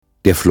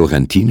Der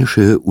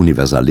florentinische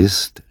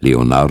Universalist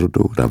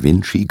Leonardo da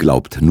Vinci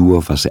glaubt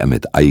nur, was er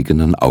mit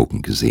eigenen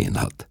Augen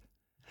gesehen hat.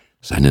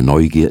 Seine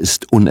Neugier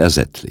ist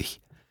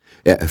unersättlich.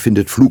 Er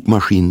erfindet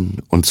Flugmaschinen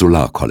und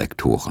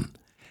Solarkollektoren.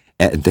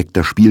 Er entdeckt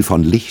das Spiel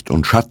von Licht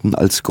und Schatten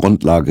als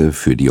Grundlage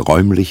für die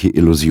räumliche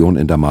Illusion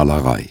in der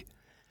Malerei.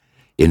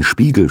 In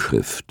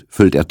Spiegelschrift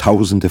füllt er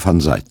Tausende von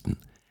Seiten.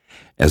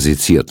 Er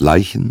seziert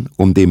Leichen,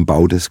 um dem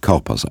Bau des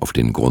Körpers auf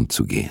den Grund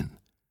zu gehen.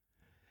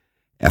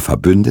 Er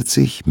verbündet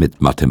sich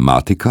mit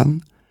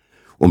Mathematikern,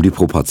 um die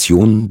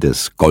Proportionen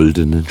des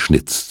goldenen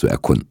Schnitts zu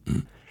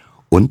erkunden.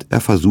 Und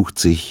er versucht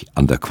sich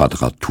an der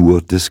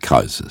Quadratur des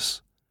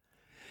Kreises.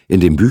 In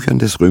den Büchern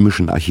des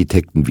römischen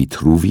Architekten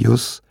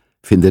Vitruvius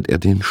findet er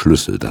den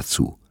Schlüssel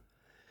dazu.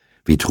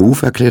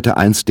 Vitruv erklärte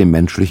einst den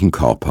menschlichen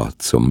Körper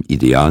zum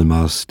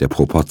Idealmaß der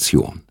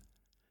Proportion.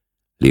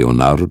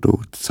 Leonardo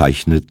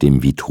zeichnet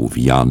den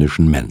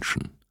vitruvianischen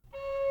Menschen.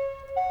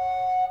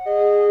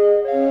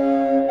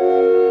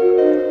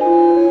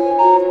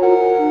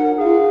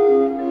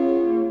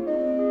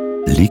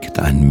 Liegt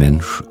ein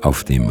Mensch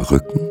auf dem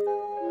Rücken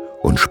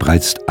und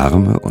spreizt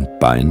Arme und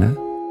Beine,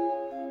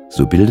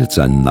 so bildet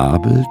sein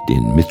Nabel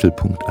den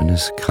Mittelpunkt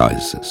eines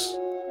Kreises.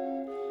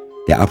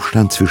 Der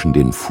Abstand zwischen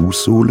den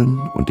Fußsohlen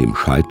und dem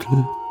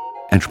Scheitel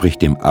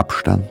entspricht dem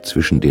Abstand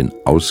zwischen den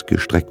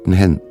ausgestreckten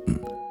Händen,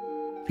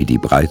 wie die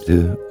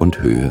Breite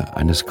und Höhe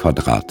eines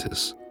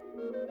Quadrates.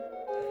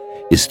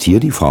 Ist hier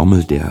die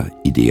Formel der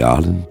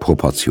idealen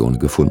Proportion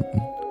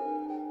gefunden?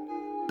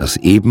 Das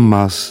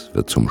Ebenmaß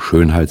wird zum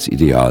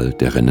Schönheitsideal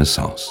der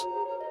Renaissance.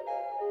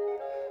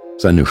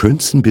 Seine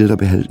schönsten Bilder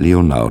behält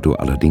Leonardo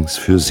allerdings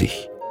für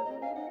sich.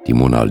 Die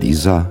Mona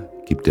Lisa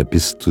gibt er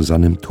bis zu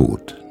seinem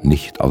Tod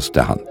nicht aus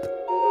der Hand.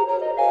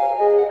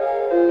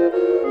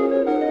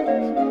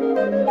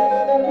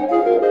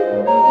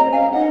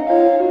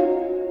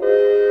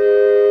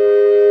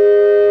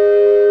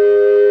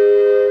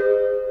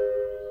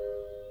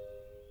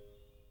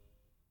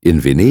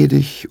 In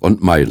Venedig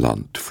und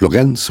Mailand,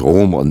 Florenz,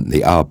 Rom und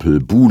Neapel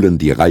buhlen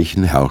die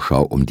reichen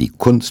Herrscher um die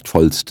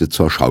kunstvollste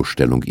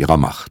Zurschaustellung ihrer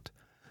Macht.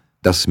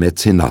 Das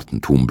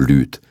Mäzenatentum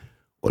blüht,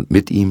 und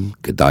mit ihm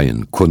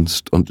gedeihen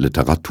Kunst und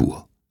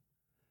Literatur.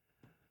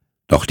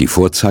 Doch die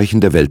Vorzeichen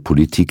der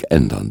Weltpolitik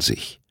ändern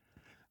sich.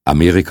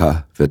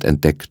 Amerika wird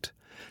entdeckt,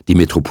 die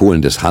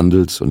Metropolen des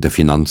Handels und der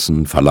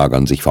Finanzen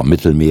verlagern sich vom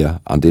Mittelmeer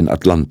an den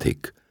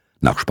Atlantik,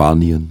 nach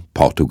Spanien,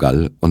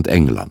 Portugal und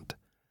England.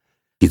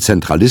 Die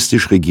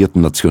zentralistisch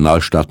regierten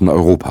Nationalstaaten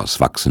Europas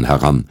wachsen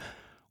heran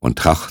und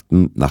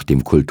trachten nach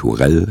dem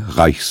kulturell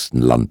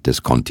reichsten Land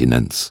des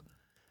Kontinents.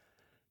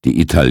 Die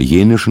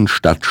italienischen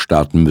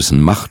Stadtstaaten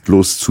müssen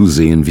machtlos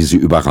zusehen, wie sie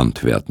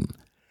überrannt werden.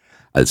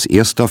 Als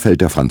erster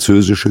fällt der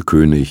französische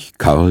König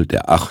Karl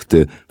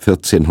VIII.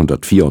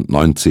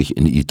 1494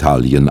 in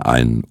Italien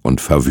ein und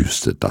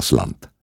verwüstet das Land.